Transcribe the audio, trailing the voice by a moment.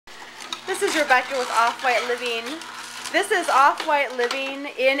This is Rebecca with Off-White Living. This is Off-White Living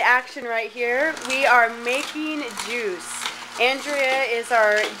in action right here. We are making juice. Andrea is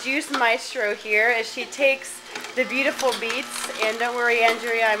our juice maestro here as she takes the beautiful beets. And don't worry,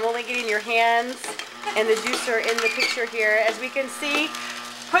 Andrea, I'm only getting your hands and the juicer in the picture here. As we can see,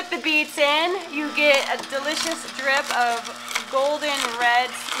 put the beets in, you get a delicious drip of golden red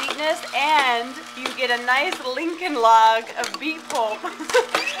sweetness, and you get a nice Lincoln log of beet pulp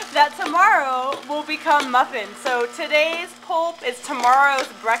that tomorrow will become muffins. So today's pulp is tomorrow's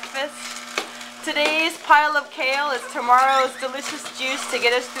breakfast. Today's pile of kale is tomorrow's delicious juice to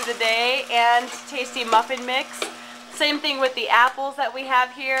get us through the day and tasty muffin mix. Same thing with the apples that we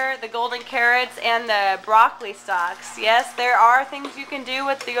have here, the golden carrots, and the broccoli stalks. Yes, there are things you can do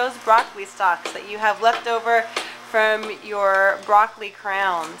with those broccoli stalks that you have left over from your broccoli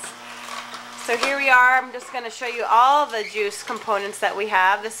crowns. So here we are. I'm just going to show you all the juice components that we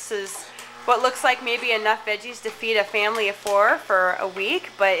have. This is what looks like maybe enough veggies to feed a family of 4 for a week,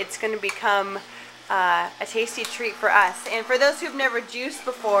 but it's going to become a tasty treat for us. And for those who've never juiced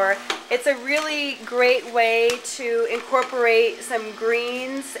before, it's a really great way to incorporate some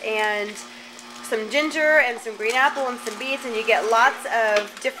greens and some ginger and some green apple and some beets, and you get lots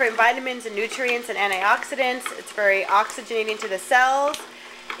of different vitamins and nutrients and antioxidants. It's very oxygenating to the cells.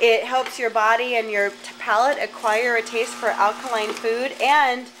 It helps your body and your palate acquire a taste for alkaline food,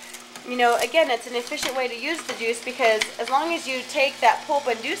 and you know, again, it's an efficient way to use the juice because as long as you take that pulp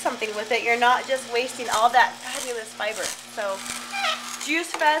and do something with it, you're not just wasting all that fabulous fiber. So,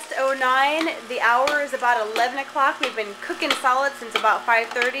 Juice Fest 09, the hour is about 11 o'clock. We've been cooking solid since about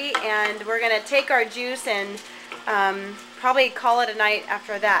 5:30, and we're going to take our juice and probably call it a night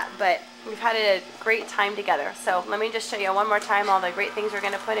after that. But we've had a great time together. So let me just show you one more time all the great things we're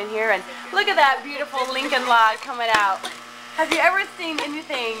going to put in here. And look at that beautiful Lincoln log coming out. Have you ever seen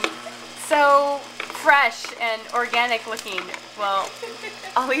anything so fresh and organic looking? Well,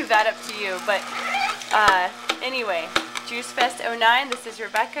 I'll leave that up to you. But anyway, Juice Fest 09, this is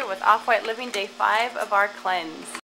Rebecca with Off-White Living, day 5 of our cleanse.